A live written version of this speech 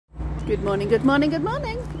Good morning, good morning, good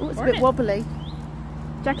morning. Oh, it's a bit wobbly.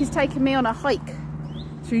 Jacky's taken me on a hike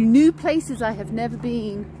through new places I have never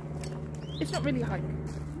been. It's not really a hike.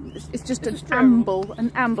 It's just an amble.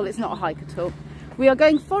 An amble, it's not a hike at all. We are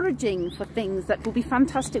going foraging for things that will be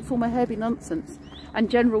fantastic for my herby nonsense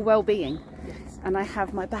and general well-being. Yes. And I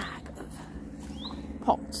have my bag of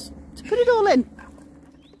pots to put it all in.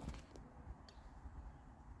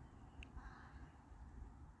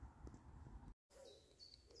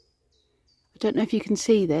 I don't know if you can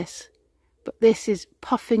see this, but this is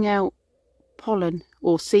puffing out pollen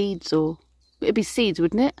or seeds, or it'd be seeds,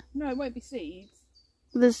 wouldn't it? No, it won't be seeds.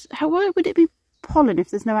 Why would it be pollen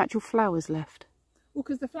if there's no actual flowers left? Well,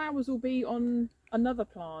 because the flowers will be on another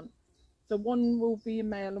plant. So one will be a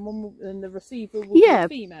male and the receiver will be a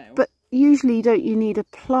female. But usually don't you need a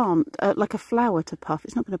plant, like a flower to puff?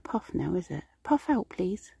 It's not going to puff now, is it? Puff out,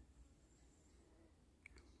 please.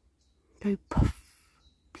 Go puff,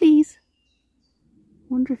 please.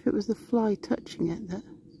 Wonder if it was the fly touching it that...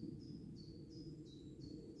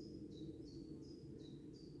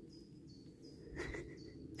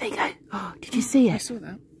 There you go. Oh, did you see it? I saw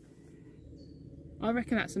that. I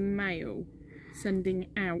reckon that's a male sending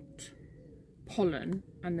out pollen,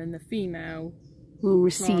 and then the female will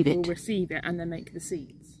receive it. Will receive it and then make the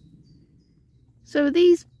seeds. So are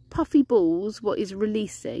these puffy balls what is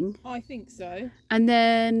releasing? I think so. And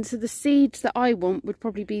then, so the seeds that I want would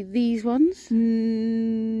probably be these ones?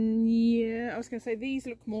 Yeah, I was going to say these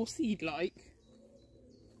look more seed-like,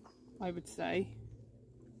 I would say.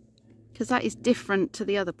 Because that is different to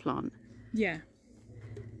the other plant. Yeah.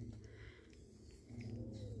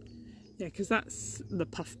 Yeah, because that's the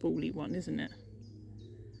puffbally one, isn't it?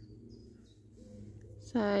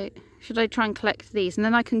 So, should I try and collect these? And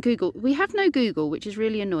then I can Google. We have no Google, which is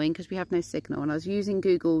really annoying because we have no signal. And I was using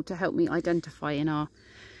Google to help me identify in our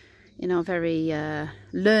very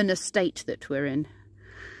learner state that we're in.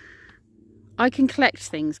 I can collect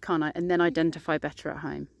things, can't I? And then identify better at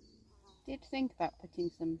home. Did think about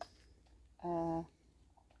putting some little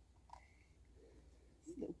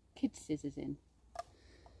kid scissors in.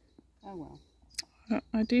 Oh well.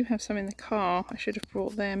 I do have some in the car. I should have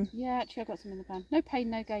brought them. Yeah, actually I've got some in the van. No pain,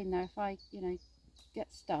 no gain though. If I,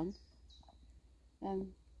 get stung, that's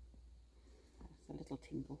a little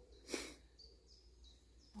tingle.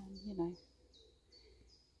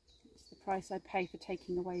 It's the price I pay for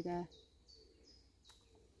taking away their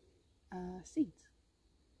seeds.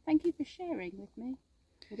 Thank you for sharing with me.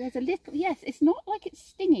 Well, there's a little, yes, it's not like it's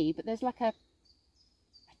stingy, but there's like a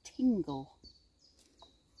tingle.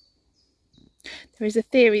 There is a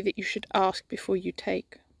theory that you should ask before you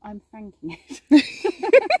take. I'm thanking it.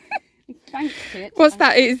 I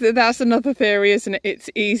thanked it. That's another theory, isn't it? It's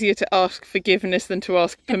easier to ask forgiveness than to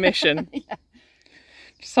ask permission. Yeah.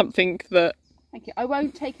 Something that... Thank you. I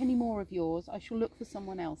won't take any more of yours. I shall look for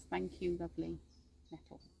someone else. Thank you, lovely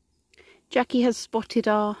Nettle. Jackie has spotted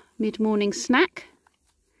our mid-morning snack.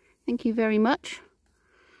 Thank you very much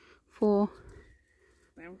for...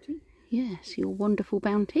 bounty. Yes, your wonderful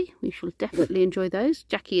bounty. We shall definitely enjoy those.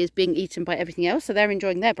 Jackie is being eaten by everything else, so they're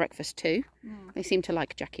enjoying their breakfast too. They seem to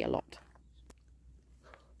like Jackie a lot.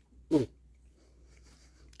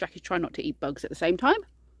 Jackie's trying not to eat bugs at the same time.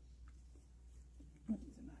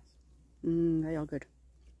 They are good.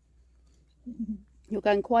 You're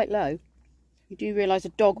going quite low. You do realise a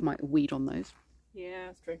dog might weed on those. Yeah,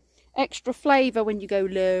 that's true. Extra flavour when you go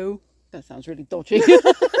low. That sounds really dodgy.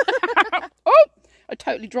 Oh! I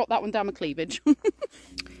totally dropped that one down my cleavage.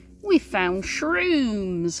 We found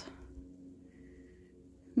shrooms.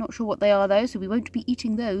 Not sure what they are though, so we won't be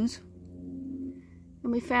eating those.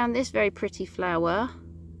 And we found this very pretty flower.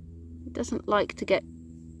 It doesn't like to get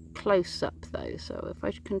close up though, so if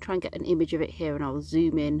I can try and get an image of it here and I'll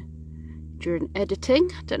zoom in during editing.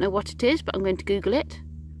 I don't know what it is, but I'm going to Google it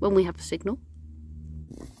when we have a signal.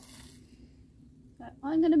 So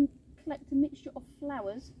I'm going to collect a mixture of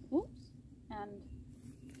flowers. Oops. And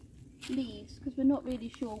leaves, because we're not really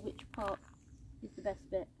sure which part is the best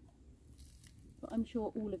bit, but I'm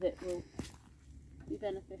sure all of it will be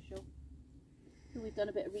beneficial. So we've done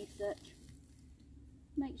a bit of research.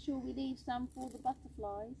 Make sure we leave some for the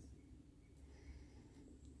butterflies.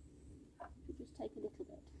 We'll just take a little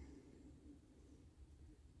bit.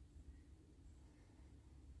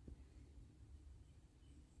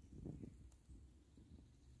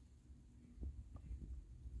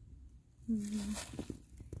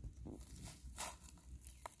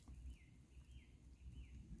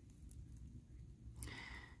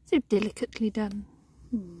 So delicately done.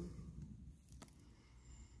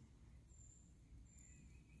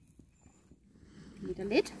 Need a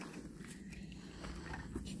lid.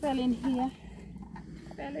 Which fell in here.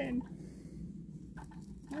 Fell in.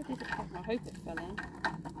 Where did it fall? I hope it fell in.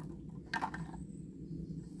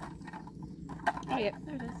 Oh yeah,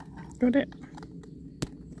 there it is. Got it.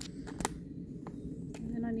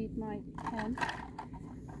 And then I need my pen.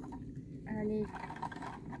 And I need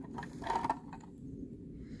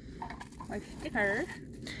my sticker.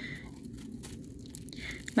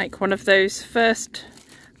 Like one of those first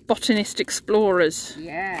botanist explorers.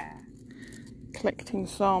 Yeah. Collecting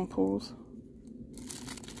samples.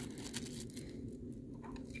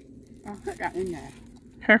 I'll put that in there.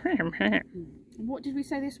 And what did we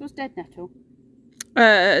say this was? Dead nettle?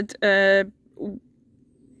 Woundwort.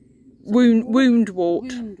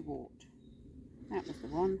 Woundwort. That was the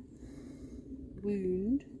one.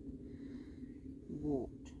 Woundwort.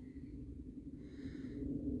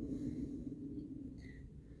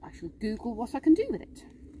 I shall Google what I can do with it.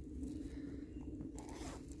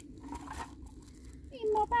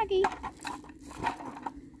 In my baggie.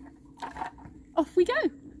 Off we go.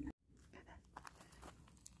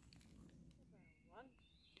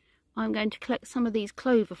 I'm going to collect some of these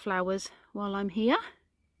clover flowers while I'm here.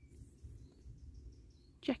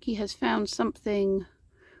 Jacky has found something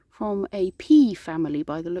from a pea family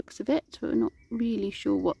by the looks of it, but we're not really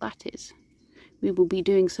sure what that is. We will be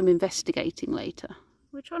doing some investigating later.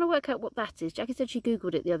 We're trying to work out what that is. Jacky said she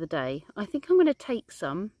googled it the other day. I think I'm going to take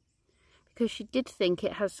some because she did think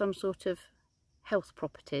it has some sort of health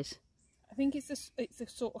properties. I think it's a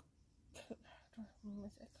sort of...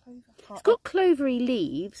 It's got clovery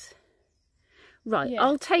leaves. Right, yeah.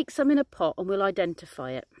 I'll take some in a pot and we'll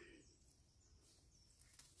identify it.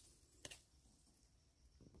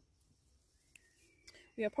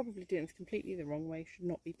 We are probably doing this completely the wrong way. Should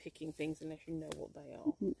not be picking things unless you know what they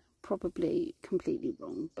are. Probably completely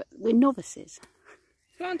wrong, but we're novices.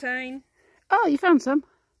 Plantain. Oh, you found some?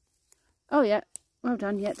 Oh yeah, well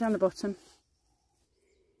done. Yeah, down the bottom.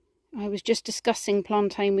 I was just discussing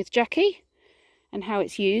plantain with Jacky and how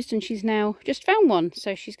it's used, and she's now just found one.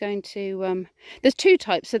 So she's going to... there's two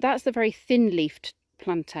types, so that's the very thin-leafed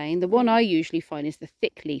plantain. The one I usually find is the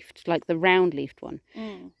thick-leafed, like the round-leafed one.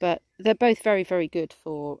 But they're both very, very good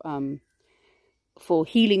for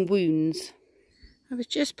healing wounds. I was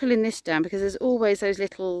just pulling this down because there's always those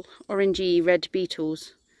little orangey red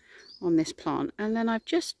beetles on this plant, and then I've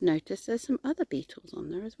just noticed there's some other beetles on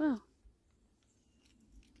there as well.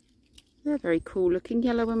 They're very cool looking,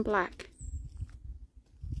 yellow and black.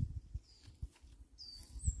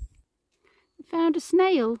 I found a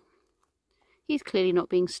snail. He's clearly not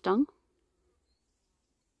being stung.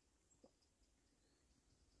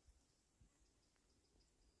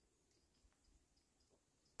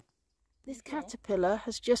 This caterpillar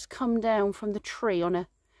has just come down from the tree on a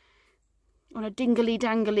dingly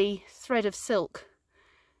dangly thread of silk,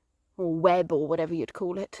 or web, or whatever you'd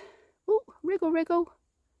call it. Oh, wriggle wriggle.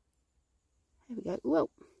 There we go. Well,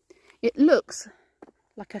 it looks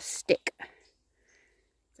like a stick.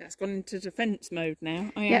 That's gone into defence mode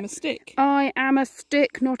now. I am a stick. I am a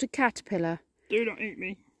stick, not a caterpillar. Do not eat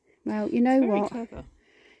me. Well, you know Very what? Clever.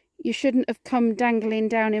 You shouldn't have come dangling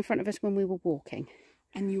down in front of us when we were walking.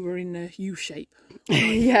 And you were in a U shape.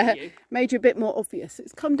 Yeah, made you a bit more obvious.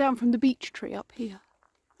 It's come down from the beech tree up here.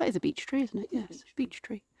 That is a beech tree, isn't it? Yes, beech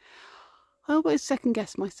tree. I always second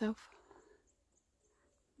guess myself.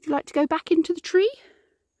 Would you like to go back into the tree?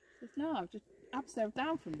 No, I've just upstairs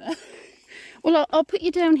down from there. Well, I'll put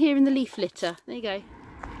you down here in the leaf litter. There you go.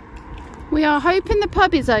 We are hoping the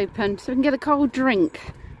pub is open so we can get a cold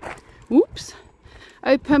drink. Whoops.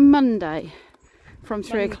 Open Monday from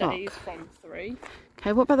 3 o'clock. From 3.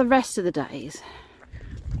 Okay, what about the rest of the days?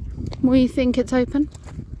 We think it's open.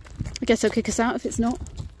 I guess they'll kick us out if it's not.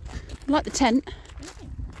 I like the tent.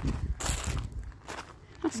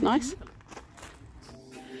 That's nice.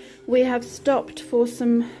 We have stopped for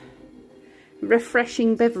some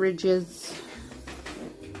refreshing beverages.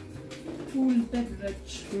 Cool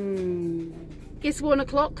beverage. It's 1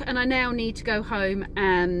 o'clock and I now need to go home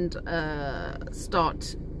and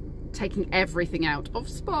start taking everything out of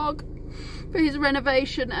Spog for his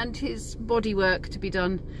renovation and his bodywork to be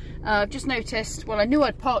done. I've just noticed, well, I knew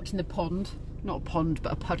I'd parked in the pond, not a pond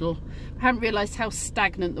but a puddle. I hadn't realised how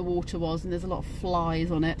stagnant the water was, and there's a lot of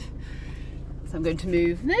flies on it. So I'm going to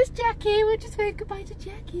move. And there's Jacky. We'll just say goodbye to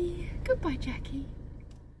Jacky. Goodbye, Jacky.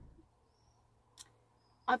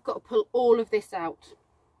 I've got to pull all of this out.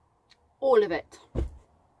 All of it.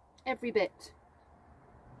 Every bit.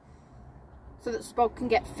 So that Spog can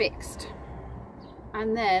get fixed.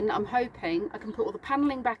 And then I'm hoping I can put all the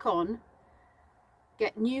panelling back on,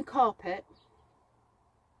 get new carpet,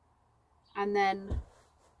 and then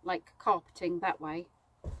like carpeting that way,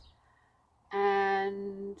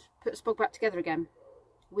 and put Spog back together again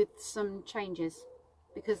with some changes.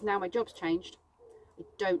 because now my job's changed, I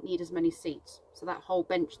don't need as many seats. So that whole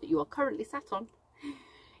bench that you are currently sat on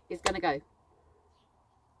is going to go.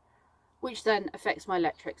 Which then affects my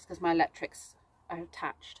electrics, because my electrics are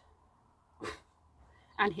attached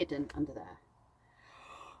and hidden under there.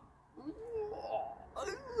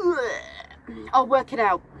 I'll work it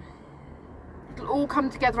out. It'll all come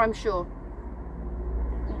together, I'm sure.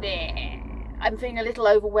 I'm feeling a little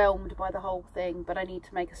overwhelmed by the whole thing, but I need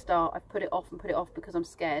to make a start. I've put it off and put it off because I'm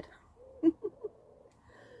scared.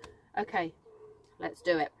 Okay, let's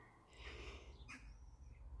do it.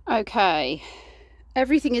 Okay,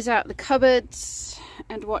 everything is out the cupboards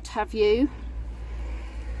and what have you.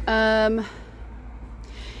 The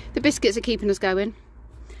biscuits are keeping us going.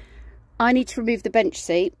 I need to remove the bench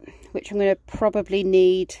seat, which I'm going to probably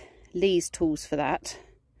need Lee's tools for that.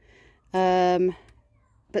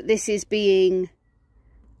 But this is being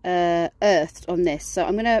earthed on this, so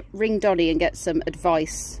I'm going to ring Dolly and get some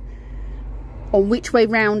advice on which way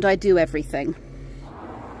round I do everything.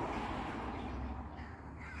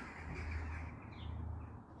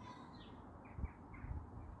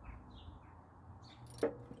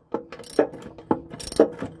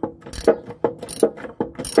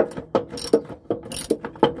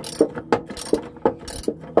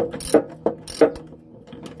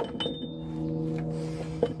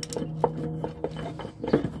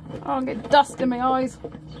 Oh, I'm getting dust in my eyes.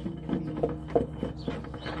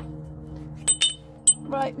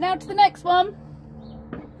 Right, now to the next one.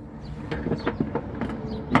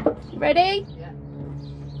 Ready? Yeah.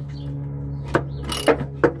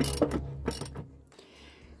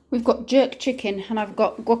 We've got jerk chicken and I've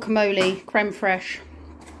got guacamole, creme fraiche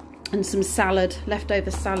and some salad,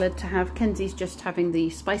 leftover salad to have. Kenzie's just having the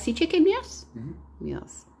spicy chicken, yes? Mm-hmm.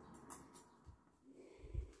 Yes.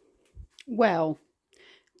 Well,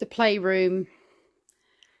 the playroom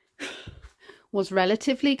was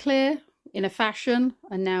relatively clear in a fashion,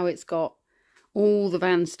 and now it's got all the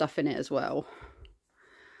van stuff in it as well.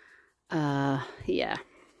 Yeah.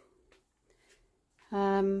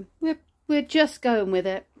 We're just going with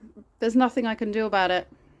it. There's nothing I can do about it.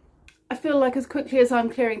 I feel like as quickly as I'm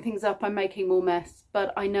clearing things up, I'm making more mess,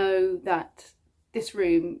 but I know that this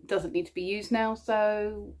room doesn't need to be used now,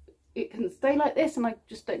 so it can stay like this and I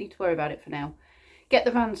just don't need to worry about it for now. Get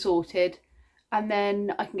the van sorted and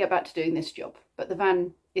then I can get back to doing this job, but the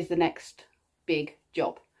van is the next big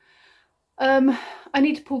job. I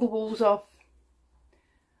need to pull the walls off.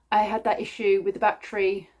 I had that issue with the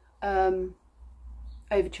battery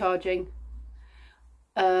overcharging.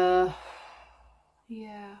 Yeah.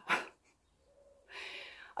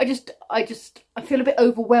 I feel a bit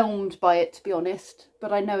overwhelmed by it, to be honest,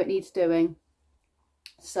 but I know it needs doing.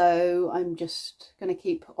 So I'm just going to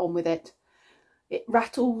keep on with it. It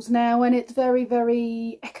rattles now and it's very,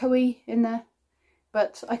 very echoey in there,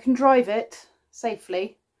 but I can drive it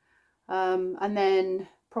safely. And then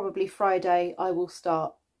probably Friday I will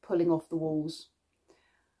start pulling off the walls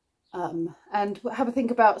and have a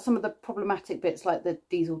think about some of the problematic bits like the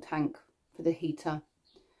diesel tank for the heater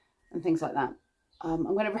and things like that. I'm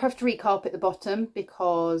going to have to recarpet the bottom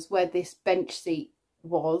because where this bench seat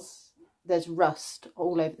was, there's rust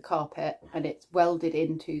all over the carpet and it's welded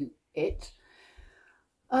into it.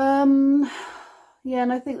 Yeah,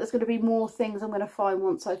 and I think there's going to be more things I'm going to find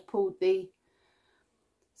once I've pulled the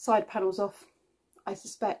side panels off, I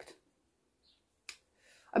suspect.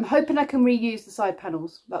 I'm hoping I can reuse the side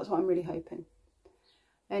panels. That's what I'm really hoping.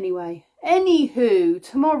 Anyway, anywho,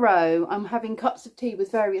 tomorrow I'm having cups of tea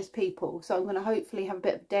with various people, so I'm going to hopefully have a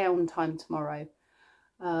bit of downtime tomorrow.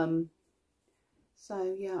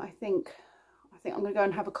 So yeah, I think I'm going to go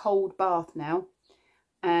and have a cold bath now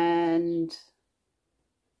and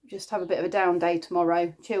just have a bit of a down day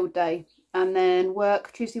tomorrow, chilled day, and then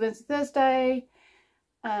work Tuesday, Wednesday, Thursday,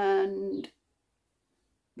 and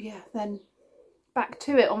yeah, then back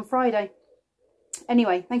to it on Friday.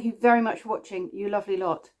 Anyway, thank you very much for watching, you lovely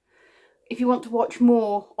lot. If you want to watch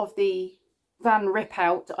more of the van rip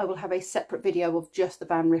out, I will have a separate video of just the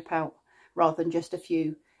van rip out rather than just a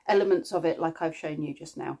few elements of it like I've shown you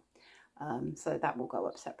just now. So that will go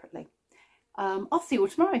up separately. I'll see you all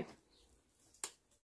tomorrow.